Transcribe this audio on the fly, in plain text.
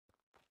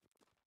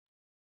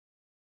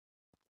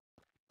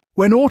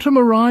When autumn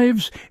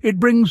arrives, it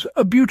brings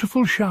a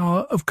beautiful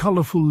shower of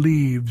colourful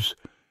leaves.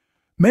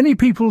 Many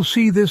people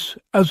see this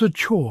as a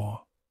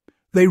chore.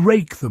 They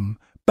rake them,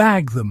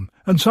 bag them,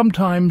 and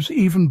sometimes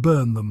even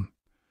burn them.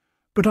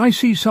 But I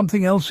see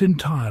something else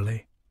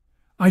entirely.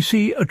 I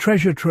see a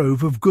treasure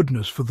trove of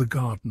goodness for the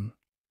garden.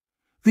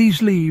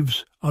 These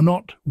leaves are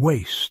not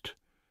waste.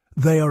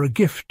 They are a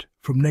gift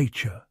from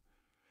nature.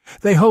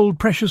 They hold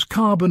precious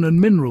carbon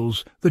and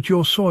minerals that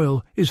your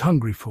soil is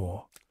hungry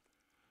for.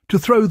 To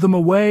throw them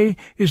away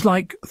is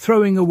like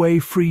throwing away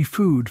free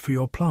food for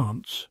your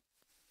plants.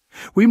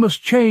 We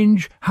must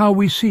change how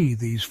we see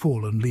these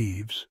fallen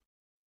leaves.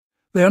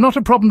 They are not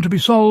a problem to be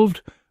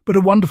solved, but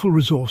a wonderful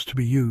resource to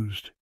be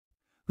used.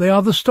 They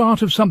are the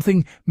start of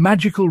something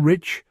magical,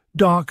 rich,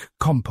 dark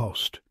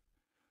compost.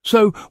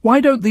 So why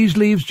don't these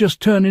leaves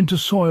just turn into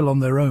soil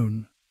on their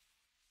own?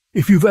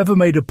 If you've ever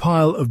made a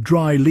pile of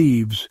dry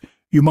leaves,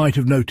 you might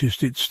have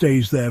noticed it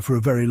stays there for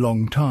a very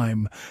long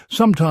time,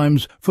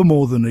 sometimes for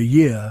more than a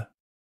year.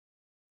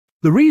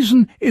 The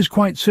reason is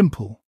quite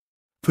simple.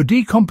 For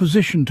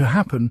decomposition to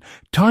happen,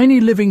 tiny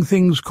living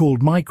things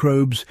called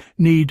microbes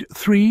need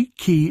 3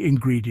 key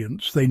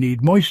ingredients. They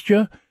need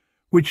moisture,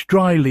 which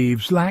dry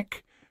leaves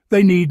lack.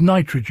 They need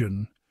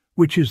nitrogen,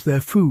 which is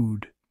their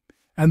food.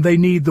 And they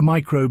need the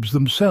microbes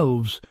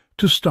themselves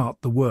to start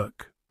the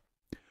work.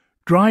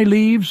 Dry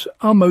leaves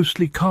are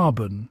mostly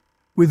carbon,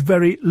 with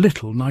very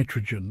little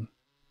nitrogen.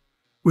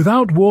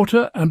 Without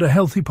water and a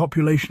healthy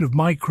population of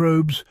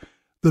microbes,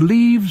 the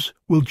leaves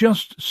will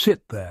just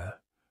sit there,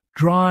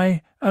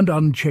 dry and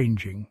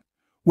unchanging,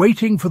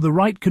 waiting for the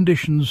right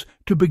conditions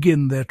to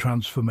begin their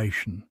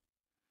transformation.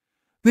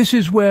 This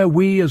is where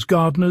we as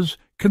gardeners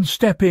can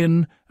step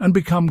in and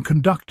become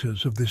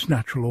conductors of this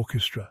natural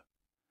orchestra.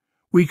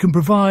 We can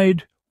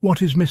provide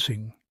what is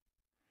missing.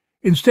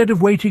 Instead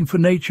of waiting for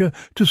nature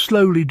to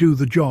slowly do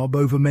the job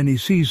over many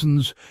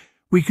seasons,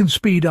 we can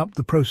speed up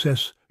the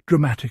process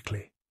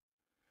dramatically.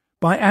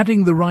 By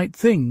adding the right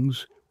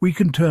things, we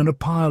can turn a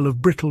pile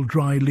of brittle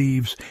dry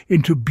leaves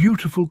into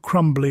beautiful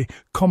crumbly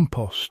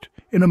compost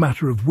in a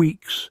matter of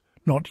weeks,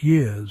 not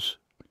years.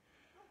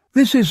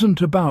 This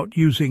isn't about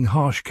using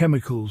harsh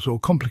chemicals or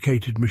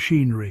complicated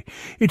machinery.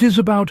 It is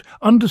about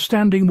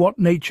understanding what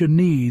nature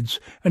needs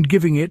and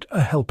giving it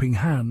a helping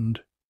hand.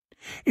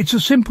 It's a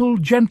simple,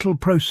 gentle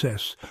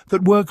process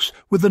that works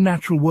with the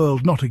natural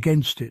world, not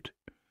against it.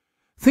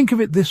 Think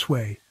of it this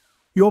way.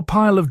 Your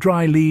pile of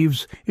dry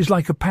leaves is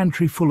like a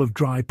pantry full of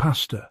dry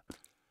pasta.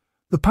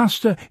 The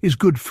pasta is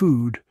good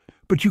food,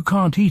 but you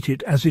can't eat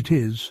it as it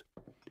is.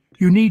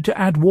 You need to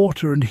add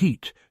water and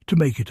heat to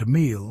make it a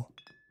meal.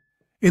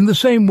 In the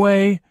same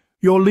way,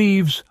 your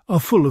leaves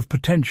are full of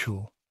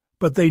potential,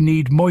 but they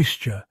need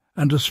moisture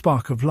and a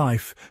spark of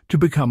life to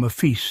become a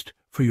feast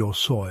for your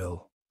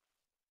soil.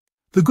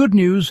 The good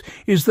news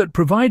is that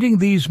providing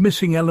these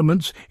missing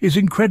elements is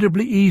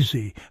incredibly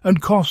easy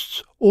and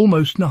costs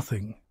almost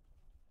nothing.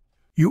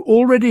 You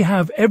already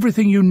have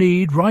everything you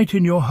need right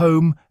in your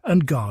home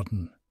and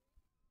garden.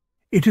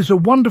 It is a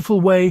wonderful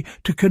way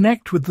to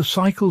connect with the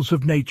cycles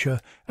of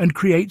nature and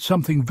create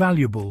something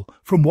valuable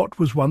from what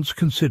was once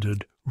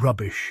considered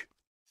rubbish.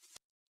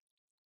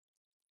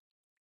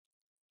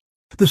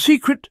 The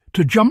secret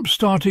to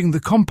jump-starting the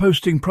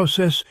composting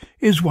process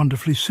is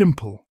wonderfully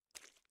simple.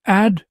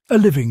 Add a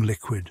living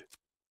liquid.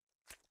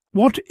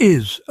 What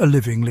is a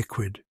living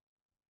liquid?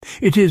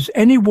 It is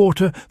any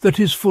water that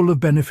is full of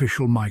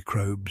beneficial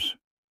microbes.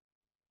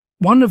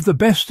 One of the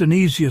best and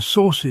easiest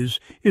sources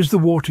is the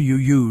water you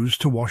use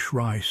to wash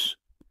rice.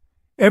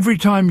 Every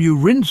time you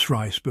rinse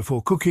rice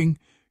before cooking,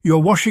 you're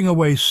washing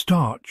away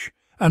starch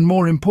and,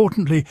 more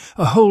importantly,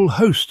 a whole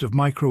host of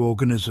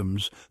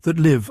microorganisms that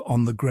live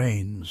on the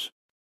grains.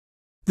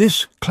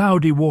 This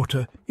cloudy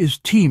water is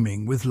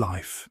teeming with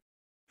life.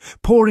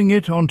 Pouring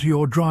it onto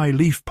your dry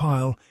leaf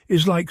pile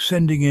is like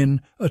sending in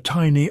a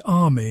tiny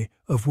army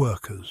of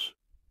workers.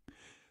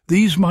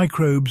 These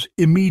microbes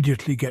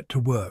immediately get to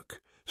work,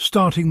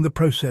 starting the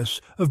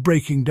process of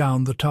breaking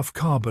down the tough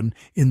carbon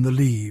in the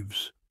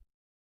leaves.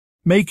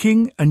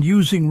 Making and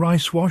using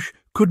rice wash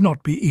could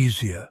not be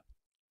easier.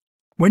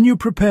 When you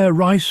prepare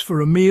rice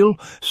for a meal,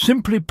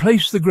 simply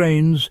place the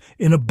grains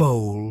in a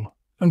bowl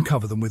and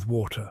cover them with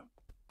water.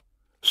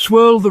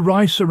 Swirl the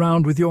rice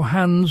around with your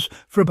hands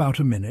for about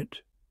a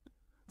minute.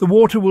 The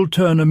water will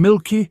turn a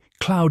milky,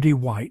 cloudy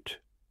white.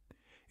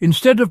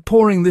 Instead of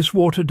pouring this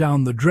water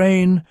down the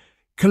drain,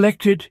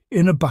 collect it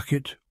in a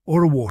bucket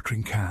or a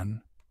watering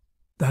can.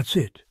 That's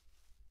it.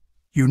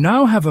 You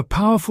now have a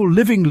powerful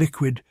living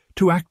liquid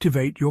to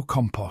activate your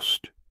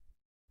compost.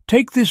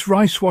 Take this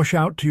rice wash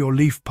out to your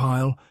leaf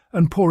pile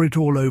and pour it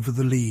all over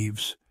the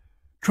leaves.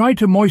 Try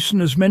to moisten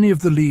as many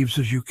of the leaves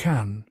as you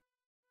can.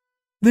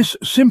 This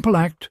simple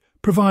act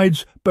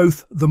provides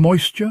both the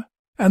moisture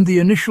and the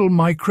initial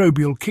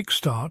microbial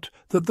kickstart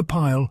that the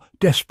pile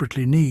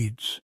desperately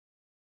needs.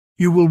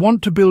 You will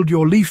want to build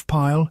your leaf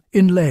pile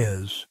in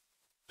layers.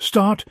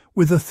 Start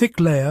with a thick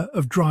layer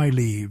of dry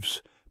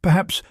leaves,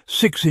 perhaps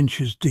 6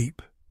 inches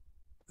deep.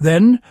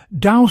 Then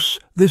douse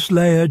this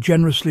layer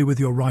generously with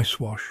your rice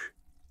wash.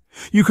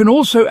 You can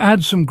also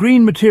add some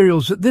green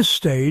materials at this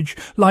stage,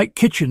 like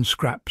kitchen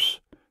scraps,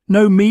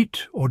 no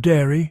meat or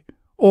dairy,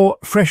 or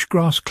fresh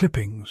grass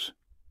clippings.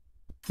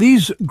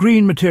 These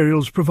green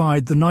materials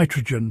provide the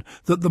nitrogen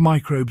that the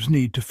microbes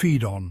need to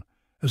feed on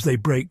as they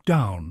break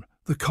down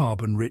the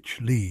carbon-rich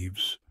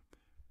leaves.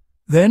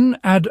 Then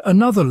add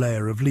another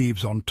layer of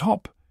leaves on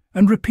top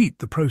and repeat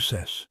the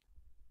process.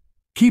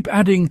 Keep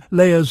adding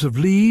layers of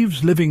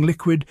leaves, living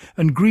liquid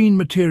and green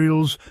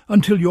materials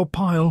until your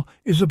pile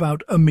is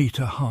about a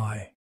metre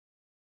high.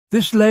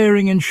 This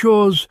layering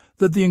ensures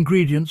that the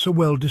ingredients are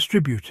well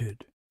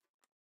distributed.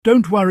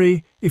 Don't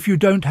worry if you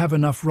don't have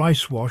enough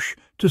rice wash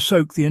to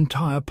soak the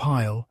entire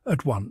pile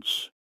at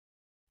once.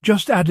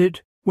 Just add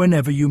it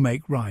whenever you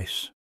make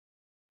rice.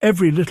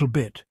 Every little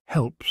bit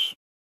helps.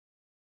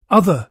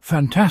 Other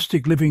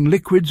fantastic living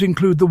liquids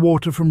include the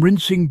water from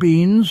rinsing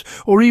beans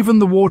or even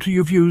the water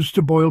you've used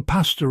to boil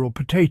pasta or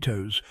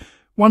potatoes,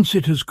 once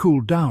it has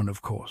cooled down,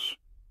 of course.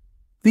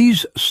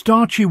 These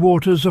starchy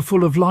waters are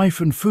full of life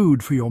and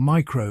food for your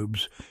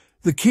microbes.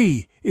 The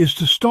key is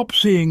to stop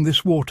seeing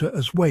this water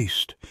as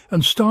waste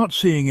and start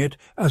seeing it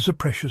as a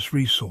precious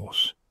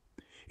resource.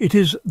 It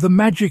is the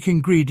magic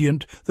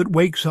ingredient that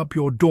wakes up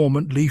your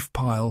dormant leaf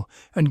pile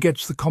and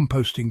gets the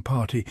composting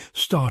party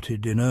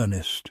started in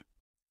earnest.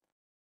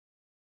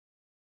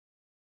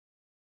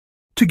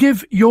 To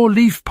give your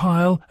leaf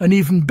pile an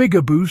even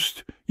bigger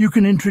boost, you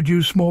can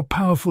introduce more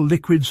powerful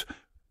liquids,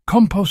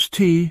 compost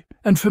tea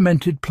and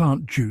fermented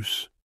plant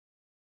juice.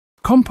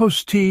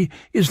 Compost tea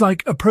is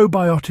like a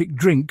probiotic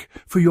drink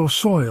for your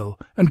soil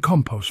and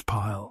compost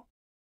pile.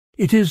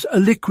 It is a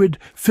liquid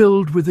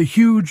filled with a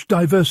huge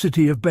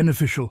diversity of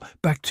beneficial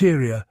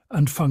bacteria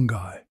and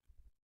fungi.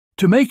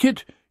 To make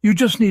it, you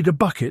just need a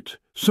bucket,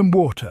 some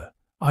water,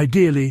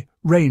 ideally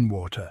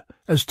rainwater,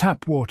 as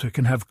tap water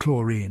can have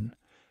chlorine,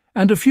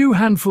 and a few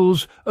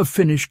handfuls of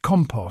finished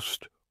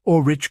compost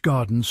or rich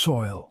garden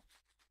soil.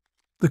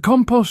 The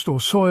compost or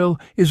soil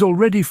is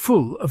already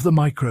full of the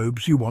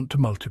microbes you want to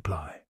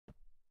multiply.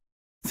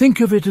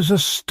 Think of it as a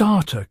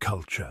starter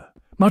culture,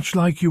 much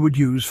like you would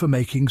use for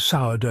making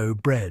sourdough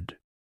bread.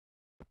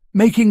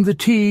 Making the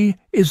tea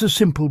is a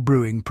simple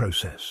brewing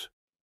process.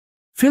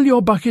 Fill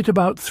your bucket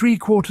about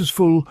 3/4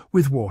 full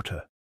with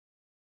water.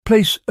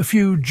 Place a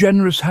few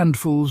generous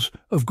handfuls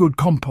of good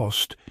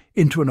compost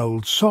into an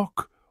old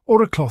sock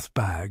or a cloth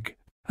bag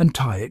and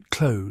tie it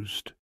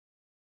closed.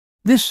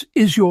 This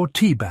is your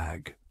tea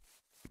bag.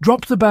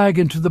 Drop the bag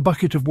into the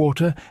bucket of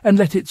water and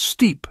let it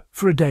steep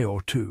for a day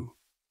or two.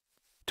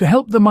 To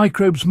help the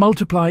microbes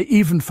multiply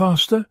even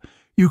faster,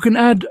 you can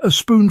add a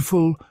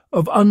spoonful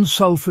of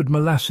unsulfured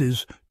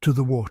molasses to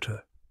the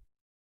water.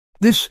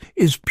 This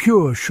is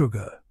pure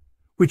sugar,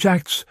 which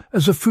acts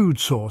as a food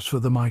source for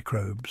the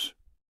microbes.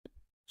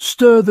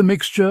 Stir the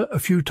mixture a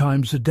few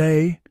times a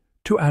day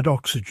to add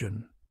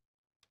oxygen.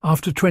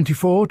 After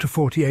 24 to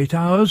 48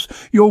 hours,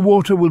 your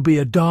water will be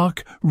a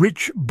dark,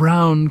 rich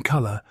brown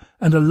colour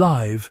and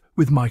alive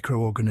with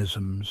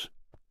microorganisms.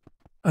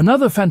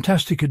 Another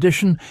fantastic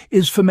addition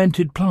is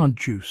fermented plant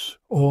juice,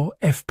 or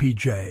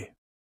FPJ.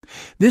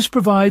 This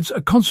provides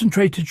a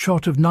concentrated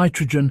shot of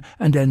nitrogen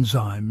and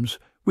enzymes,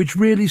 which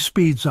really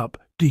speeds up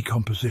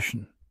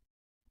decomposition.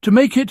 To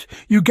make it,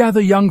 you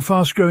gather young,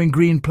 fast-growing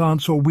green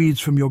plants or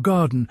weeds from your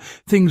garden.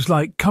 Things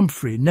like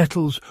comfrey,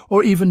 nettles,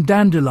 or even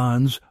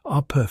dandelions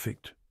are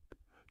perfect.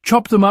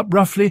 Chop them up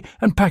roughly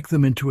and pack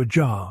them into a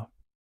jar.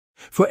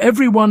 For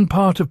every 1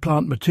 part of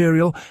plant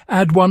material,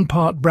 add 1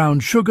 part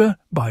brown sugar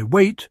by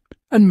weight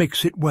and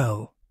mix it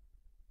well.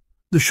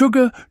 The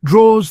sugar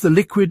draws the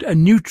liquid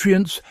and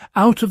nutrients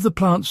out of the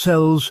plant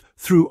cells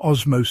through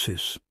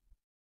osmosis.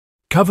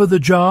 Cover the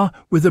jar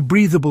with a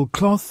breathable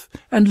cloth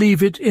and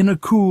leave it in a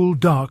cool,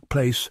 dark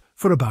place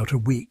for about a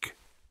week.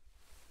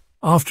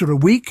 After a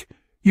week,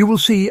 you will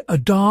see a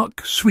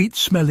dark,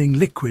 sweet-smelling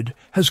liquid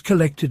has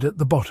collected at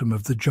the bottom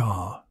of the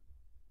jar.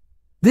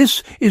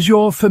 This is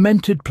your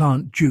fermented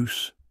plant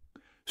juice.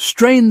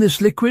 Strain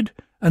this liquid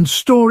and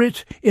store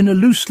it in a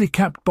loosely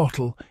capped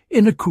bottle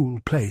in a cool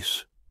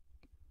place.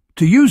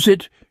 To use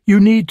it, you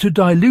need to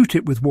dilute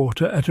it with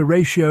water at a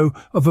ratio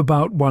of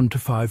about 1 to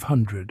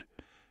 500.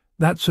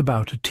 That's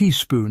about a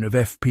teaspoon of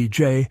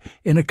FPJ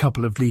in a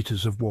couple of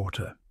litres of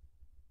water.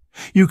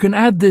 You can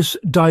add this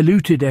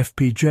diluted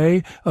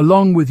FPJ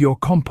along with your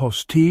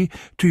compost tea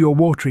to your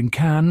watering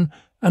can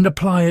and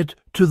apply it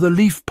to the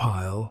leaf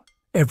pile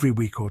every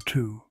week or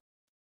two.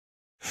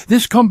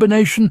 This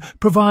combination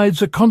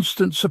provides a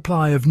constant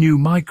supply of new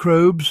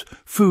microbes,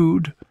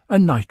 food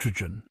and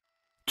nitrogen,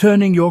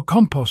 turning your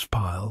compost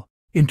pile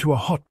into a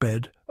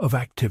hotbed of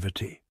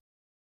activity.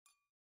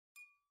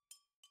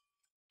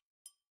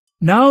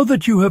 Now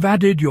that you have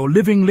added your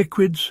living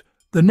liquids,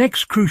 the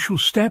next crucial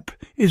step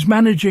is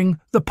managing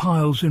the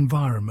pile's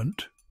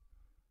environment.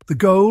 The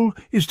goal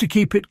is to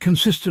keep it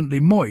consistently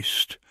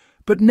moist,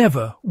 but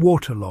never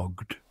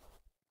waterlogged.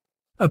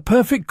 A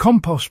perfect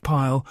compost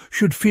pile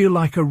should feel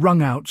like a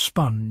wrung-out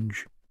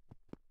sponge.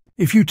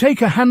 If you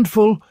take a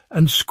handful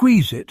and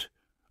squeeze it,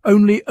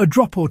 only a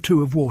drop or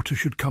two of water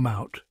should come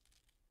out.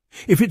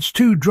 If it's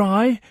too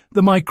dry,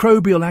 the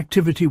microbial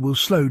activity will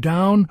slow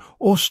down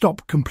or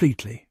stop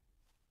completely.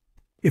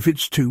 If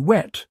it's too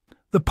wet,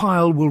 the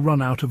pile will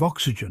run out of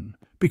oxygen,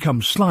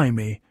 become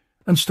slimy,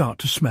 and start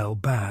to smell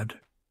bad.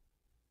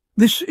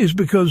 This is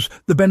because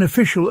the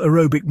beneficial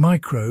aerobic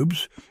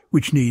microbes,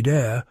 which need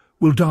air,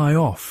 will die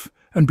off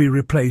and be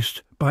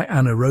replaced by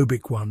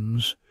anaerobic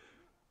ones.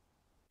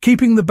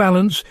 Keeping the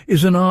balance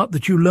is an art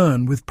that you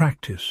learn with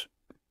practice.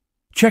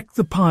 Check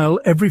the pile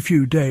every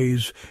few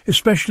days,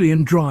 especially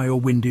in dry or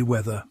windy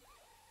weather.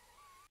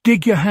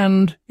 Dig your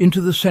hand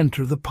into the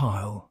centre of the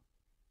pile.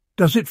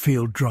 Does it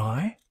feel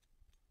dry?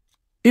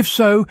 If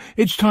so,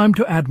 it's time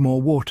to add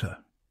more water.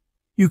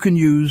 You can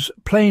use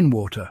plain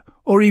water,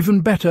 or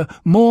even better,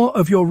 more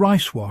of your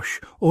rice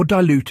wash or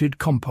diluted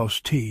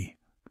compost tea.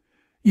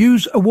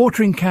 Use a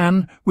watering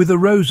can with a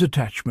rose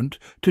attachment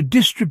to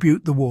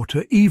distribute the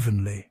water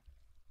evenly.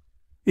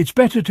 It's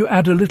better to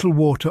add a little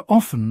water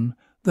often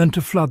than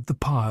to flood the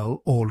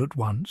pile all at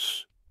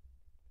once.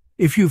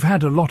 If you've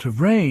had a lot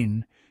of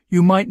rain,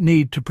 you might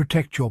need to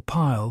protect your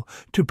pile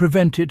to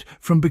prevent it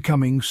from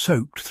becoming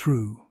soaked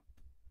through.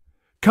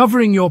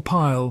 Covering your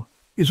pile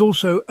is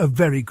also a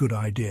very good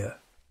idea.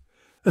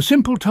 A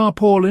simple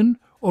tarpaulin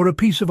or a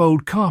piece of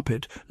old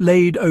carpet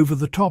laid over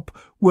the top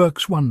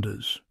works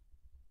wonders.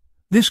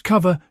 This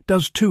cover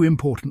does two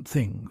important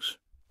things.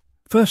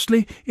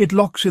 Firstly, it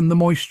locks in the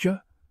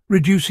moisture,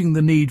 reducing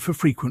the need for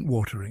frequent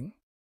watering.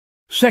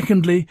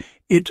 Secondly,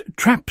 it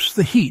traps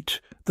the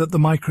heat that the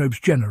microbes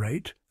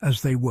generate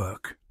as they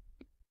work.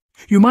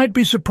 You might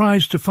be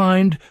surprised to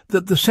find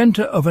that the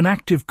centre of an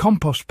active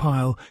compost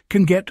pile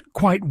can get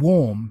quite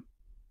warm.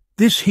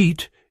 This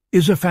heat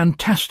is a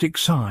fantastic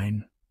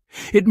sign.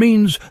 It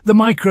means the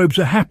microbes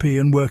are happy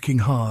and working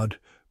hard,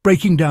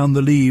 breaking down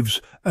the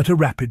leaves at a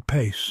rapid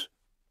pace.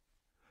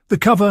 The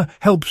cover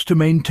helps to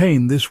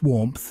maintain this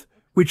warmth,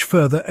 which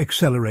further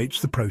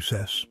accelerates the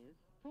process.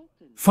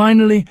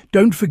 Finally,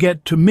 don't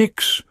forget to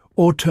mix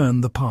or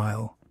turn the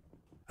pile.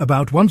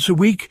 About once a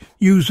week,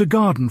 use a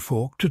garden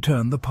fork to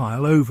turn the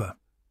pile over.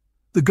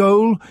 The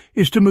goal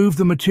is to move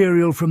the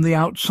material from the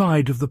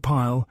outside of the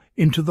pile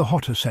into the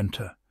hotter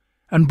centre,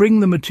 and bring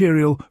the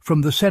material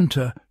from the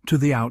centre to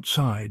the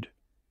outside.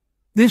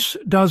 This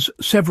does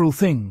several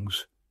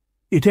things.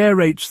 It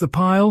aerates the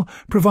pile,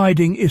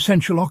 providing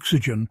essential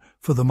oxygen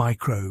for the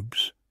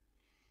microbes.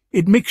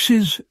 It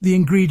mixes the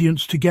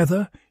ingredients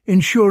together,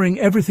 ensuring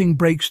everything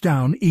breaks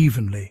down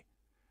evenly,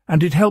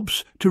 and it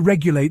helps to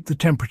regulate the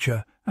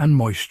temperature and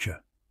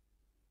moisture.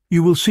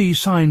 You will see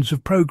signs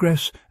of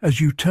progress as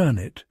you turn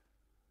it.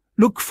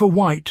 Look for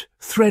white,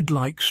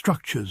 thread-like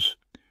structures,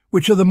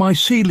 which are the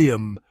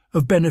mycelium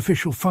of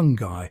beneficial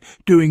fungi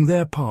doing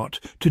their part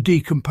to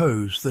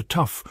decompose the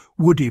tough,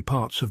 woody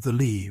parts of the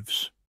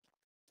leaves.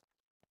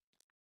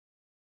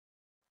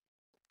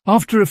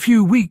 After a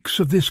few weeks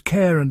of this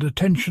care and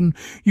attention,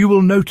 you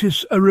will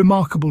notice a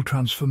remarkable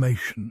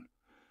transformation.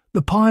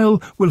 The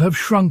pile will have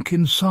shrunk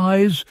in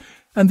size,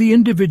 and the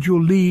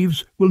individual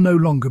leaves will no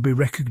longer be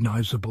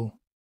recognizable.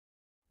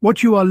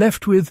 What you are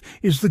left with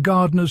is the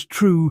gardener's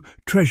true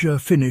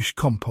treasure-finished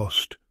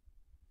compost.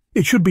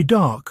 It should be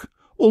dark,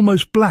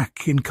 almost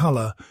black in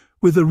colour,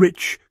 with a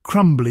rich,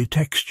 crumbly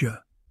texture.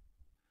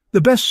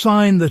 The best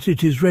sign that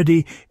it is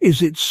ready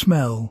is its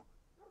smell.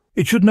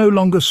 It should no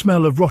longer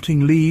smell of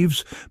rotting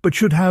leaves, but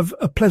should have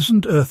a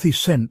pleasant earthy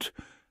scent,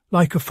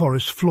 like a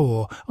forest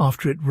floor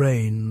after it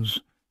rains.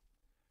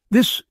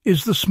 This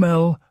is the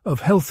smell of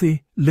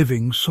healthy,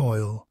 living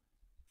soil.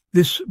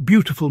 This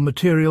beautiful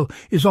material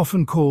is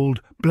often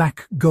called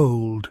black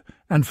gold,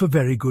 and for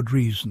very good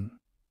reason.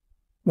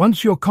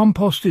 Once your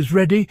compost is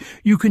ready,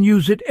 you can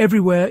use it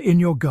everywhere in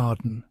your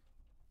garden.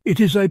 It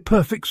is a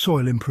perfect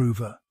soil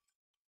improver.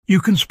 You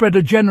can spread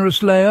a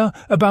generous layer,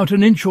 about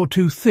an inch or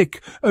two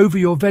thick, over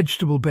your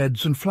vegetable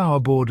beds and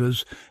flower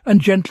borders, and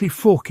gently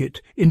fork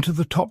it into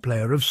the top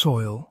layer of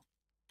soil.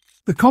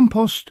 The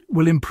compost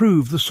will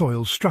improve the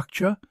soil's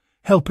structure,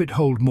 help it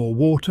hold more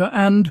water,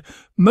 and,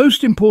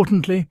 most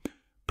importantly,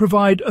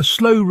 provide a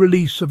slow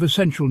release of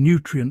essential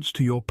nutrients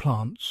to your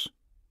plants.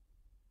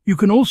 You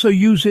can also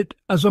use it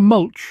as a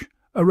mulch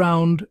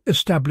around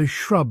established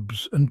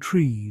shrubs and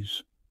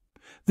trees.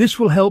 This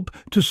will help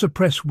to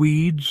suppress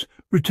weeds,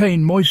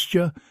 retain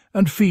moisture,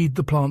 and feed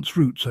the plant's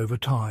roots over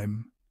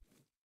time.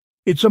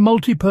 It's a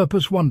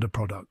multi-purpose wonder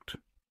product.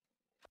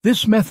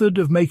 This method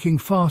of making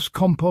fast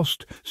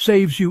compost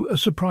saves you a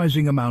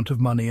surprising amount of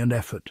money and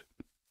effort.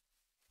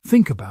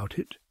 Think about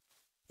it.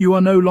 You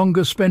are no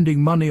longer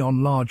spending money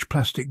on large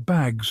plastic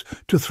bags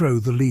to throw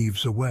the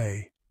leaves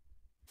away.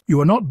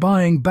 You are not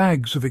buying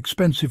bags of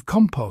expensive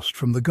compost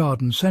from the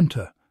garden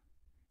centre.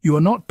 You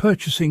are not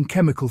purchasing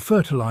chemical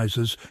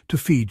fertilizers to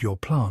feed your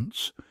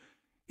plants.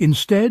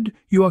 Instead,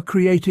 you are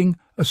creating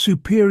a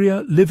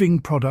superior living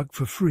product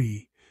for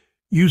free,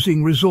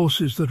 using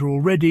resources that are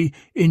already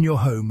in your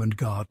home and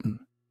garden.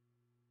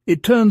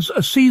 It turns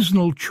a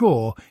seasonal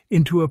chore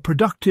into a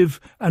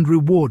productive and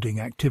rewarding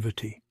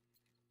activity.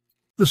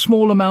 The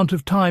small amount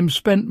of time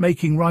spent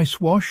making rice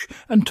wash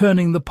and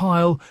turning the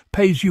pile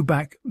pays you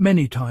back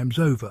many times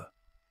over.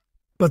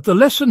 But the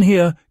lesson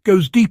here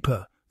goes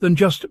deeper than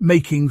just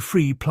making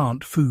free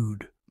plant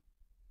food.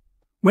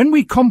 When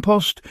we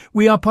compost,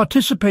 we are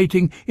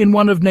participating in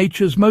one of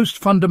nature's most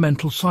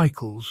fundamental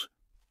cycles.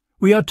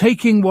 We are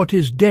taking what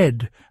is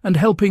dead and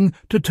helping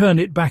to turn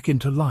it back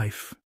into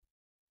life.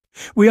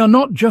 We are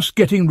not just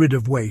getting rid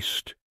of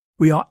waste.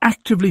 We are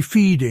actively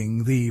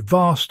feeding the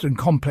vast and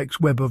complex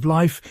web of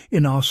life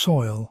in our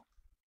soil.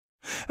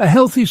 A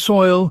healthy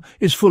soil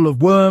is full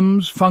of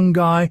worms,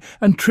 fungi,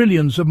 and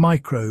trillions of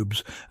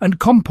microbes, and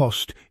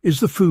compost is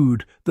the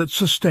food that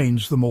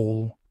sustains them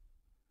all.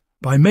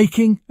 By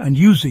making and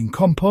using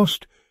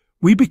compost,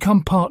 we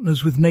become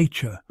partners with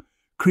nature,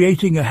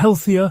 creating a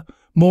healthier,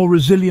 more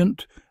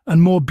resilient,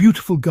 and more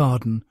beautiful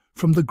garden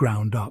from the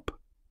ground up.